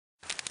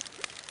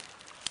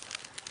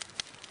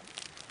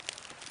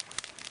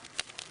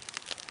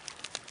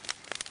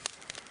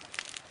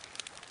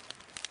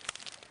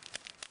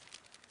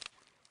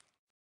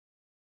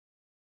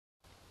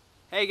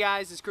Hey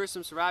guys, it's Chris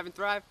from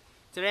SurviveNnThrive.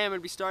 Today I'm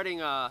going to be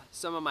starting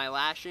some of my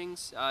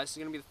lashings. This is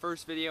going to be the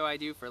first video I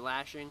do for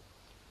lashing.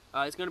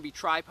 It's going to be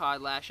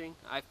tripod lashing.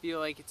 I feel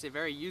like it's a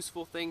very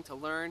useful thing to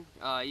learn,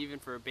 even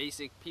for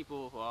basic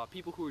people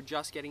who are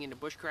just getting into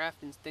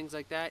bushcraft and things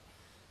like that.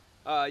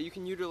 You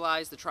can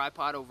utilize the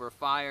tripod over a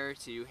fire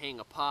to hang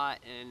a pot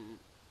and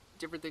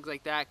different things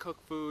like that, cook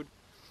food.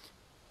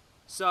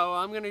 So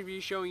I'm going to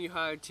be showing you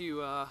how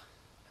to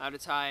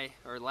tie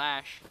or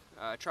lash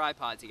a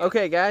tripod together.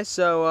 Okay guys,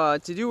 so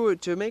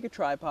to make a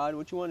tripod,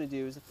 what you want to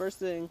do is the first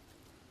thing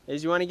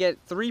is you want to get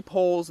 3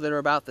 poles that are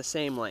about the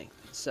same length.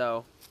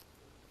 So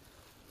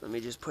let me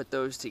just put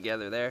those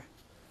together there.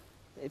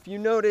 If you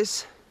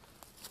notice,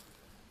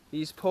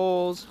 these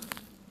poles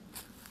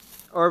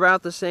are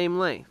about the same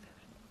length.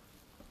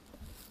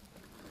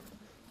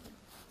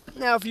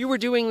 Now if you were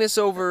doing this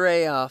over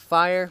a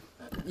fire,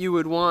 you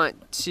would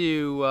want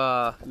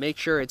to make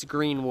sure it's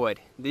green wood.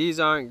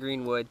 These aren't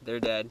green wood, they're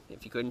dead,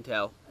 if you couldn't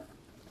tell.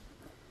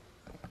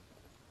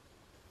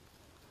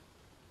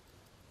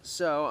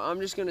 So I'm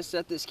just going to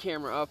set this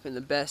camera up in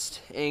the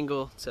best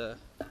angle to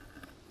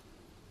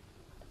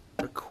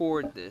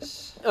record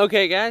this.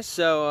 Okay guys,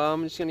 so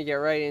I'm just going to get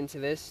right into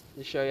this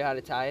to show you how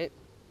to tie it.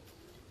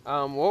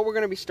 What we're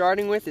going to be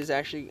starting with is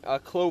actually a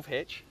clove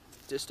hitch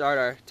to start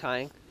our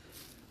tying.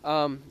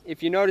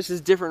 If you notice, this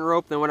is different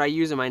rope than what I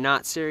use in my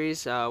knot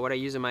series. What I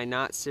use in my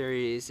knot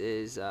series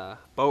is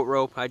boat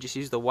rope. I just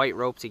use the white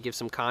rope to give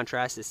some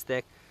contrast. It's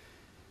thick.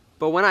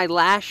 But when I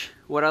lash,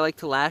 what I like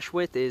to lash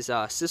with is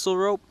sisal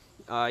rope.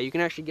 You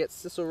can actually get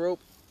sisal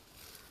rope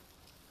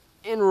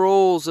in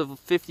rolls of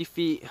 50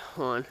 feet.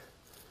 Hold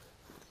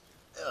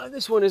on.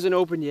 This one isn't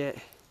open yet.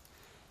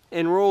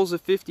 In rolls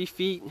of 50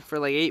 feet for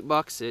like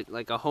 $8 at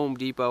like a Home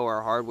Depot or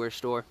a hardware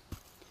store.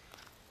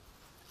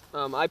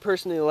 I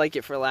personally like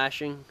it for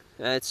lashing.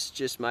 That's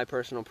just my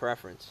personal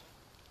preference.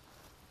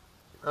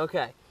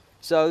 Okay,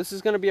 so this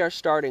is going to be our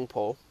starting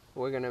pole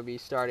we're going to be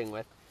starting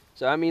with.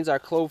 So that means our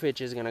clove hitch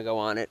is going to go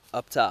on it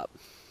up top.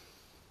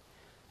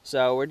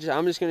 So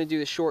I'm just going to do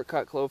the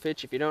shortcut clove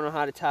hitch. If you don't know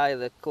how to tie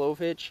the clove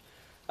hitch,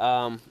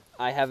 I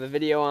have a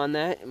video on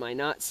that in my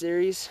knot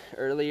series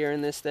earlier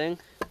in this thing.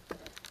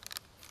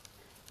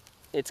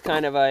 It's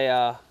kind of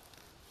a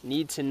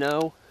need to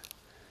know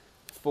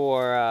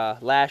for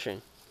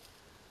lashing.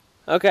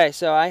 Okay,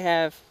 so I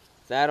have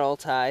that all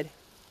tied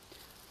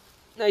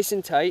nice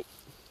and tight.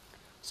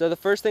 So the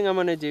first thing I'm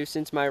going to do,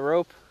 since my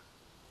rope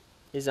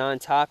is on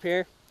top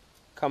here,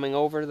 coming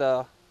over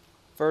the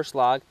first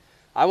log,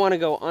 I want to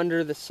go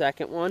under the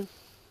second one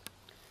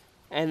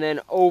and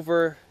then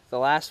over the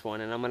last one,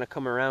 and I'm going to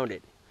come around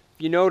it.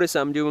 If you notice,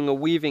 I'm doing a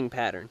weaving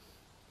pattern.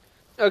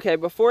 Okay,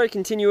 before I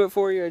continue it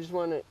for you, I just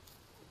want to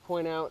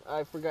point out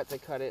I forgot to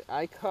cut it.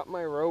 I cut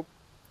my rope.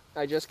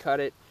 I just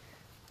cut it.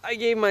 I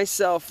gave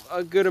myself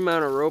a good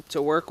amount of rope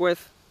to work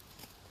with.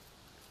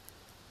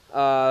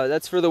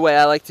 That's for the way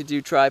I like to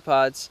do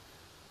tripods.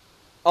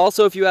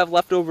 Also, if you have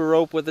leftover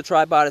rope with the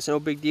tripod, it's no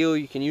big deal.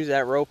 You can use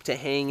that rope to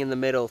hang in the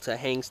middle to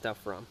hang stuff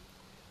from.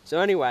 So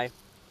anyway,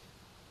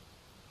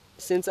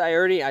 since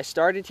I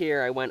started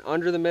here, I went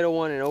under the middle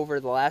one and over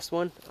the last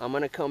one. I'm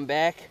going to come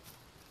back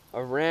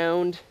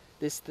around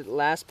this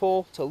last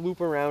pole to loop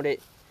around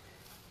it.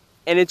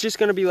 And it's just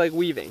going to be like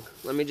weaving.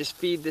 Let me just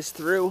feed this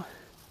through.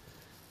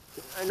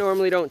 I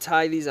normally don't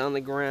tie these on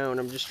the ground.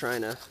 I'm just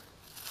trying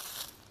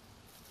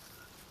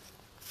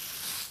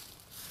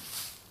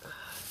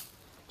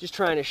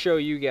to show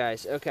you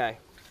guys. Okay.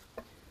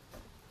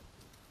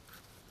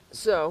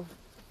 So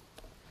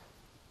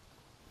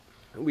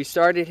we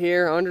started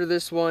here under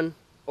this one,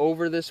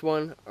 over this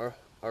one, or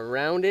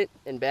around it,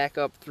 and back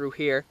up through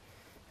here.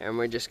 And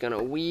we're just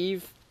gonna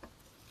weave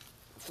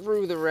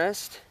through the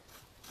rest.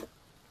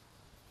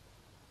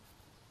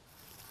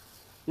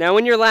 Now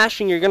when you're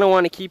lashing, you're going to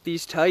want to keep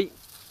these tight,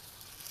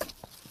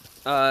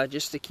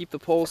 just to keep the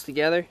poles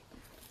together.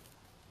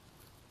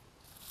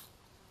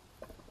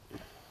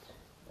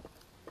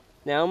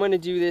 Now I'm going to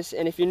do this,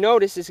 and if you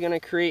notice, it's going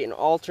to create an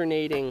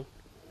alternating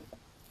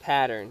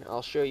pattern.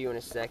 I'll show you in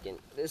a second.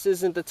 This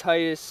isn't the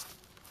tightest.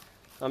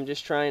 I'm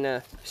just trying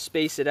to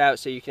space it out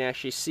so you can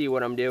actually see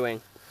what I'm doing,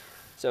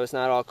 so it's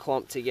not all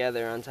clumped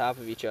together on top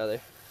of each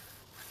other.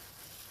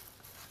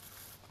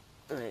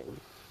 Alright.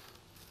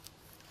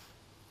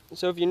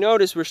 So if you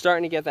notice, we're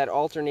starting to get that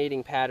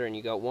alternating pattern.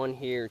 You got 1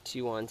 here,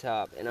 2 on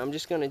top. And I'm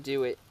just going to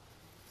do it.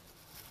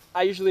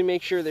 I usually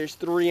make sure there's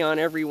 3 on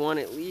every one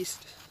at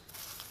least.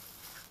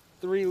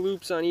 3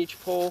 loops on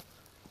each pole.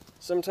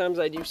 Sometimes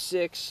I do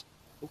 6.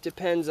 It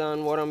depends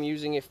on what I'm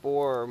using it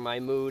for or my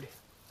mood.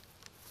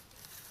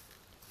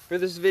 For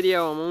this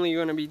video, I'm only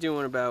going to be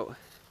doing about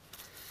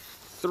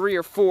 3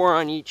 or 4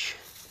 on each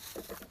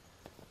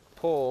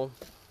pole.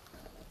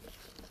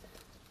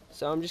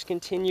 So I'm just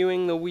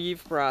continuing the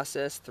weave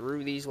process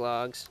through these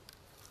logs.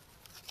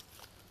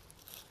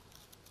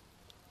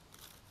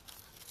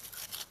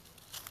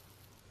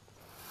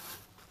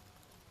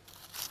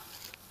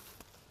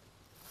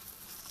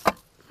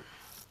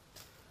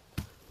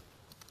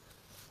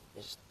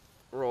 Just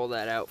roll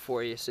that out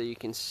for you so you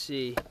can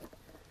see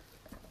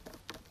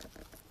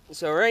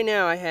So right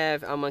now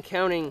I'm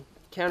counting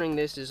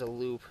this as a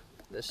loop,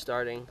 the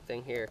starting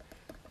thing here.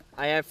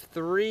 I have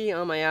 3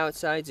 on my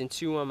outsides and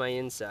 2 on my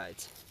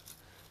insides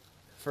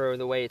for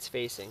the way it's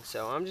facing.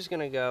 So I'm just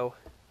gonna go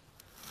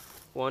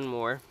one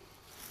more.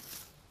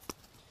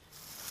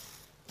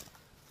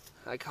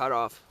 I cut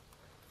off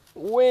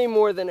way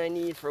more than I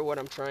need for what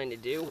I'm trying to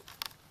do.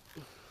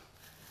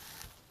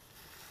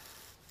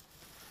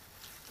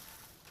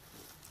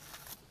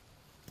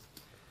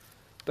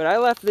 But I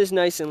left this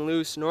nice and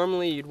loose.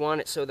 Normally you'd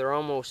want it so they're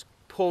almost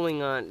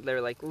pulling on,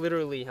 they're like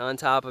literally on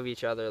top of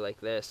each other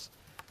like this.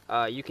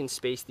 You can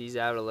space these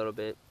out a little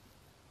bit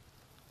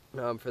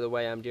for the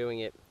way I'm doing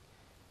it.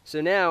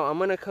 So now I'm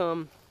gonna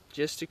come,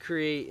 just to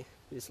create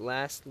this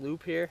last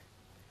loop here,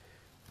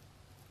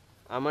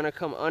 I'm gonna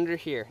come under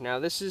here. Now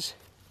this is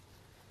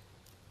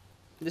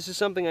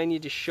something I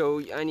need to show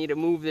you. I need to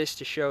move this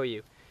to show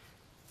you.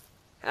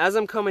 As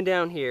I'm coming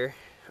down here,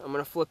 I'm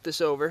gonna flip this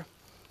over.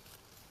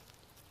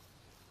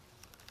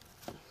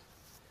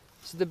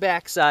 This is the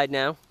back side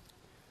now,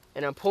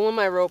 and I'm pulling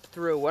my rope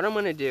through. What I'm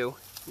gonna do,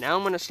 now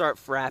I'm gonna start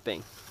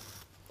frapping.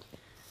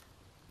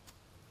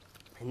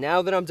 And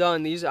now that I'm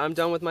done, I'm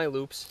done with my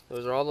loops.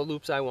 Those are all the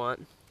loops I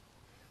want.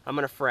 I'm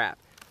gonna frap.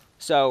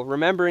 So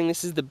remembering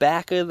this is the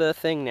back of the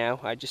thing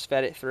now. I just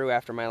fed it through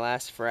after my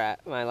last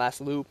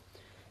loop.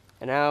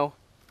 And now,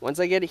 once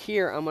I get it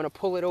here, I'm gonna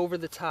pull it over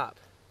the top.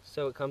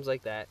 So it comes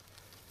like that.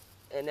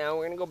 And now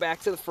we're gonna go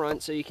back to the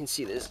front so you can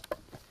see this.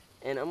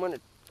 And I'm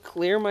gonna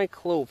clear my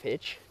clove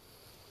hitch.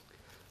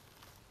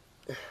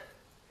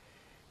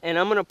 And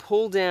I'm gonna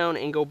pull down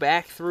and go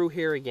back through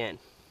here again.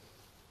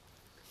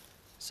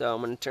 So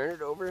I'm gonna turn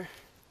it over.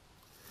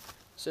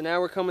 So now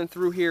we're coming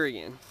through here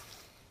again.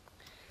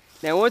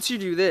 Now once you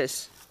do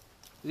this,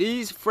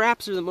 these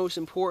fraps are the most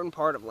important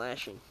part of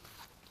lashing.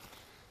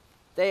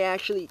 They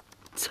actually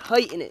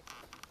tighten it.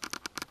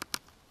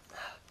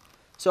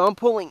 So I'm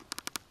pulling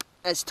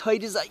as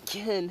tight as I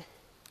can.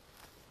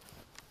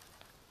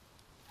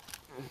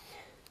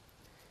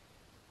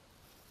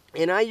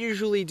 And I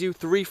usually do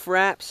 3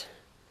 fraps.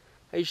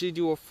 I usually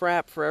do a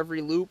frap for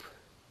every loop.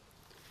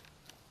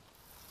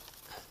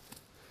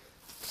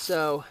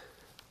 So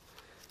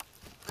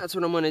that's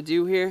what I'm gonna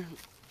do here.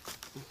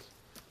 You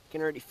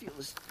can already feel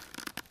this.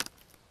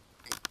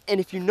 And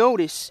if you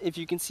notice, if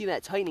you can see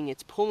that tightening,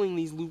 it's pulling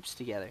these loops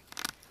together.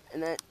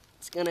 And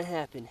that's gonna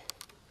happen.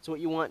 It's what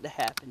you want to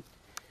happen.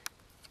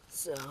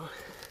 So,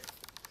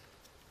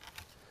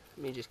 let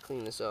me just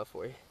clean this off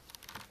for you.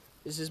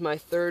 This is my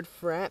 3rd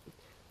frap.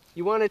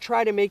 You want to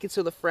try to make it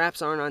so the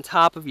fraps aren't on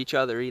top of each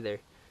other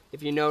either.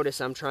 If you notice,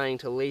 I'm trying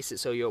to lace it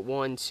so you're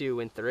 1, 2,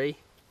 and 3.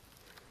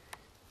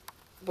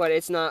 But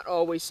it's not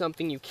always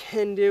something you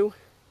can do.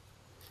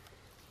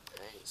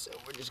 Alright, so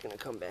we're just going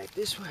to come back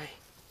this way.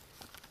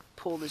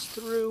 Pull this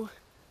through.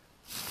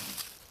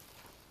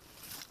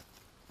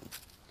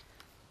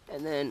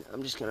 And then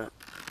I'm just going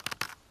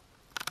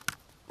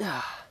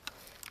to...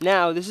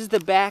 Now, this is the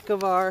back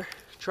of our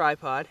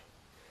tripod.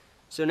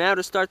 So now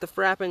to start the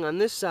frapping on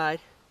this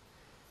side,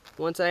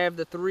 once I have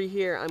the 3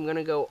 here, I'm going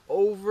to go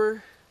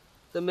over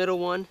the middle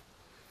one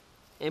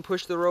and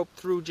push the rope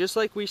through just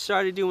like we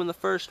started doing the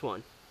first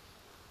one.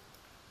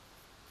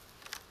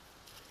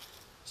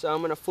 So I'm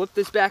going to flip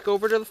this back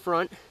over to the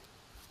front,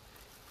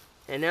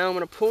 and now I'm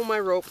going to pull my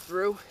rope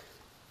through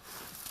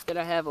that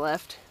I have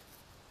left,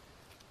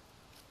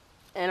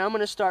 and I'm going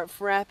to start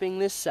frapping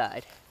this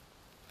side.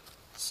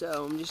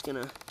 So I'm just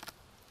going to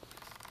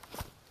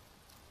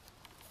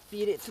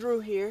feed it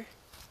through here.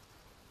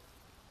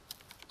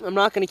 I'm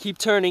not going to keep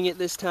turning it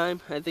this time.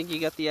 I think you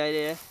got the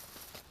idea.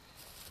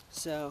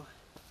 So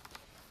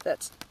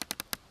that's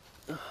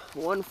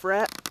 1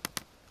 frap.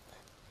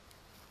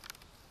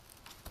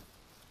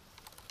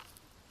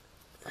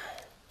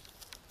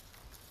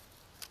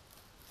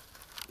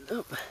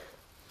 Nope.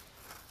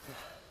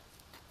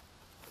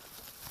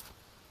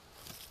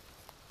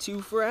 2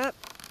 frap.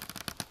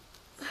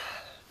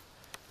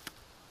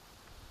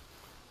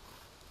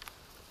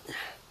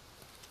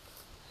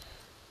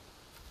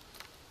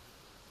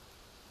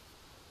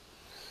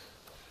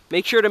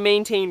 Make sure to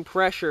maintain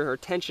pressure or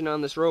tension on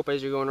this rope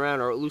as you're going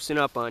around, or it'll loosen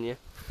up on you.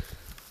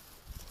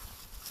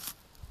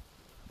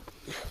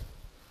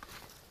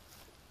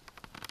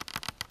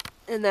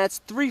 And that's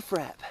 3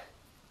 frap.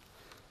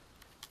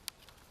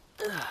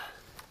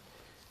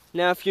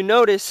 Now if you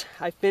notice,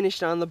 I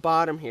finished on the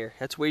bottom here.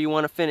 That's where you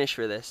want to finish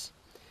for this.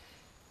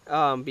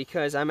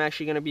 Because I'm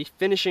actually going to be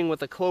finishing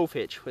with a clove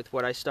hitch with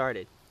what I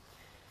started.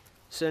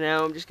 So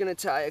now I'm just going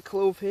to tie a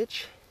clove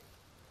hitch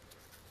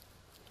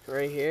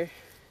right here.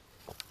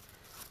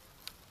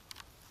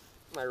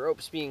 My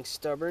rope's being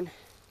stubborn.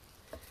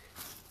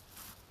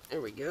 There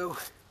we go.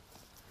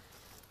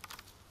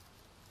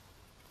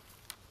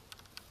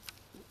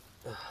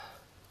 Oh,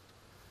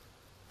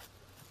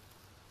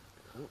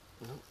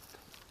 no.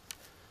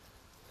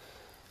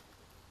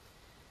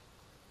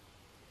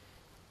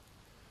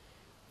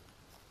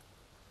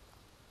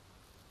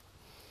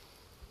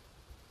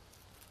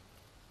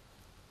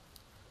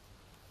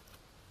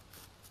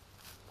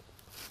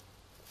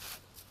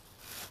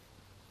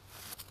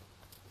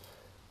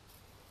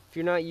 If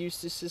you're not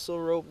used to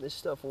sisal rope, this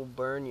stuff will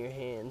burn your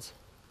hands.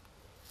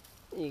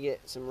 You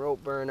get some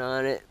rope burn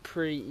on it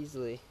pretty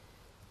easily.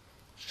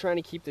 Just trying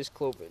to keep this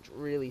clove hitch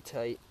really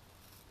tight,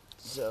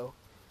 so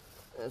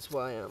that's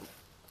why I'm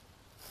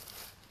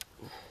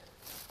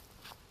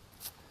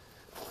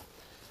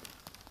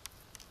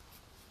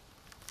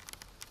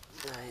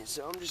Alright,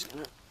 so I'm just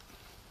gonna.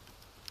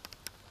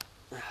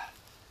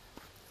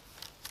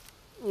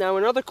 Now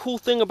another cool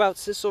thing about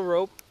sisal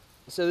rope,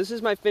 so this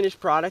is my finished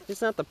product.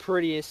 It's not the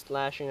prettiest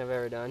lashing I've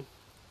ever done,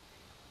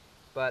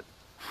 but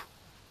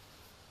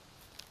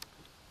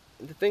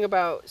the thing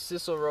about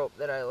sisal rope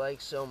that I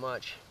like so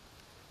much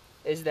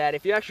is that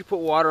if you actually put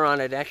water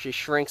on it, it actually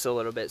shrinks a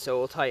little bit, so it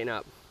will tighten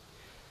up.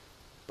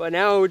 But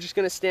now we're just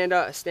gonna stand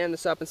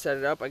this up and set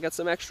it up. I got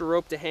some extra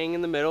rope to hang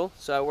in the middle,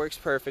 so it works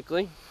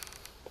perfectly.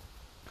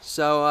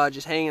 So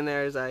just hang in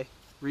there as I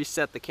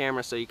reset the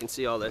camera so you can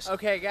see all this.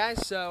 Okay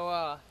guys,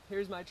 so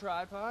here's my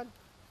tripod.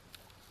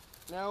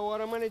 Now what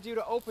I'm gonna do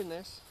to open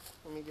this,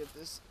 let me get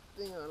this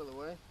thing out of the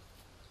way.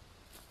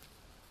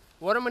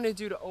 What I'm gonna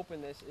do to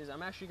open this is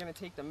I'm actually gonna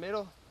take the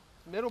middle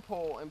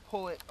pole and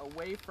pull it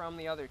away from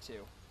the other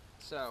two.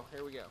 So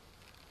here we go.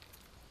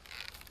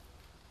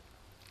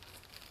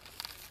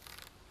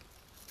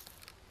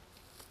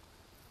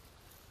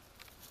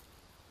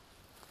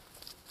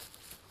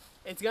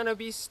 It's gonna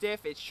be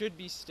stiff, it should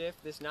be stiff.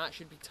 This knot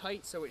should be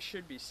tight, so it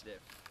should be stiff.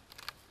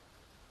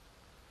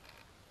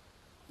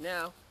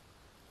 Now,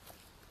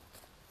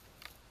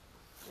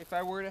 if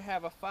I were to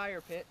have a fire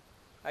pit,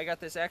 I got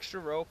this extra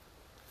rope.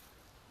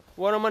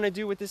 What I'm gonna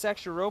do with this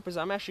extra rope is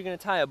I'm actually gonna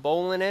tie a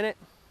bowline in it.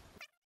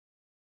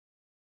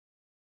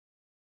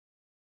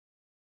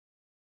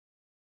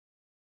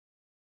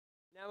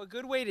 Now a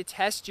good way to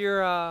test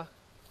your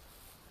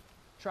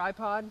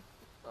tripod,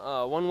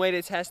 one way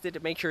to test it to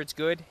make sure it's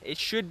good, it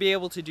should be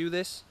able to do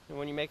this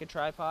when you make a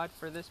tripod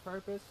for this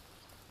purpose.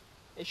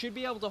 It should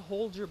be able to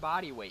hold your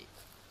body weight.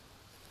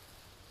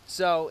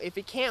 So if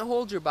it can't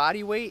hold your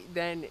body weight,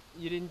 then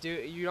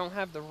you don't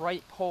have the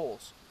right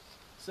poles.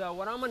 So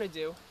what I'm gonna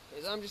do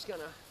is I'm just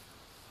gonna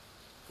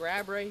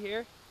grab right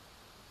here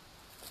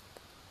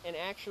and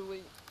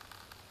actually,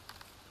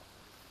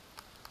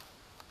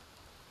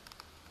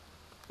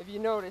 if you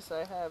notice,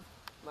 I have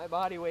my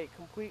body weight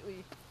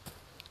completely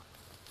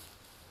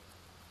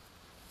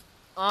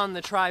on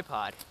the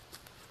tripod.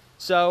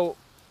 So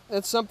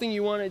that's something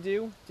you want to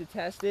do to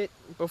test it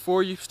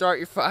before you start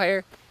your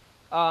fire.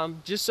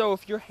 Just so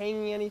if you're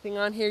hanging anything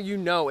on here, you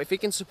know if it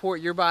can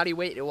support your body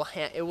weight, it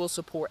will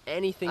support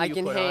anything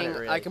you put on it,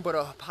 really. I can put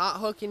a pot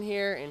hook in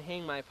here and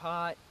hang my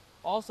pot.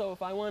 Also,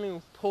 if I want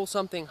to pull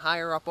something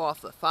higher up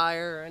off the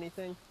fire or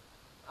anything,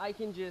 I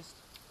can just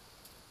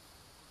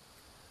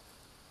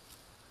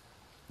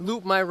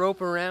loop my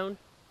rope around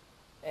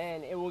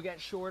and it will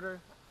get shorter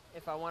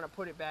if I want to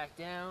put it back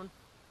down,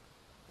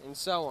 and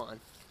so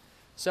on.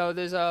 So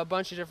there's a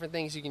bunch of different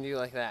things you can do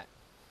like that.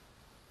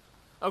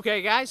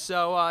 Okay guys,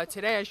 so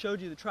today I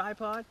showed you the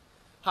tripod,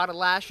 how to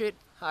lash it,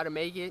 how to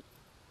make it,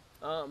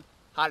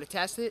 how to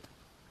test it.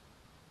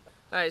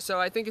 Alright, so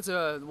I think it's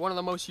one of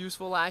the most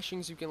useful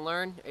lashings you can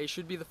learn. It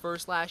should be the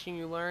first lashing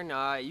you learn.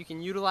 You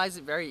can utilize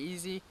it very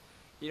easy.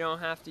 You don't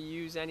have to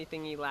use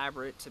anything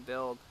elaborate to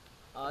build.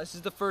 This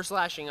is the first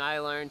lashing I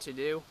learned to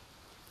do,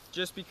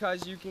 just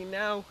because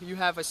you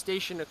have a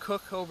station to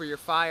cook over your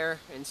fire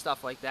and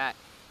stuff like that.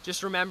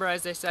 Just remember,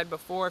 as I said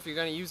before, if you're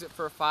going to use it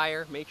for a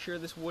fire, make sure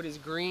this wood is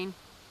green.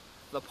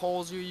 The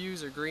poles you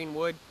use are green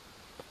wood.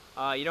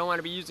 You don't want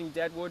to be using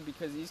dead wood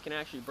because these can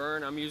actually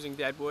burn. I'm using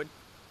dead wood.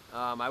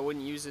 I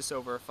wouldn't use this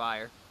over a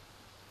fire.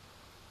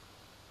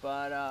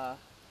 But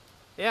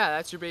yeah,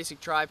 that's your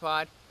basic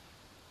tripod.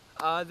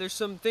 There's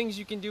some things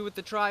you can do with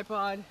the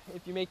tripod.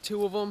 If you make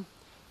two of them,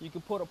 you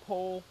can put a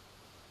pole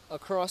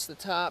across the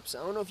tops. I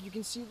don't know if you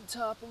can see the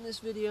top in this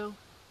video.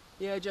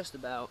 Yeah, just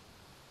about.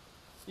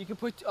 You can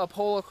put a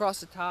pole across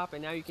the top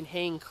and now you can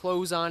hang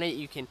clothes on it.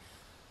 You can,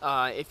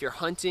 if you're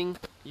hunting,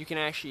 you can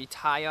actually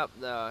tie up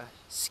the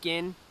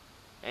skin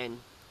and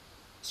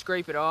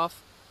scrape it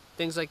off.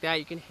 Things like that.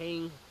 You can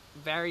hang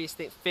various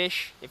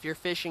fish. If you're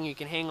fishing, you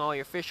can hang all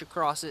your fish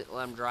across it,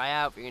 let them dry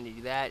out if you're going to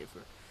do that.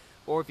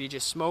 Or if you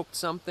just smoked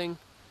something.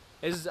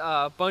 There's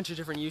a bunch of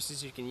different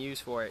uses you can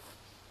use for it.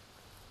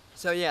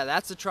 So yeah,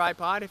 that's a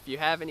tripod. If you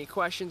have any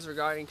questions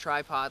regarding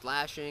tripod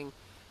lashing,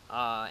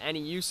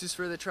 any uses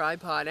for the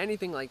tripod,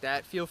 anything like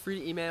that, feel free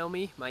to email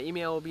me. My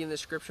email will be in the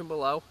description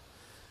below.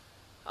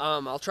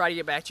 I'll try to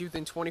get back to you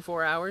within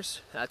 24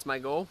 hours. That's my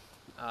goal.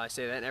 I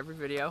say that in every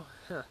video.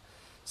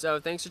 So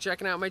thanks for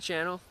checking out my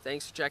channel.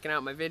 Thanks for checking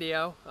out my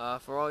video,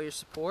 for all your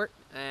support,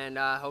 and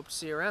I hope to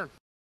see you around.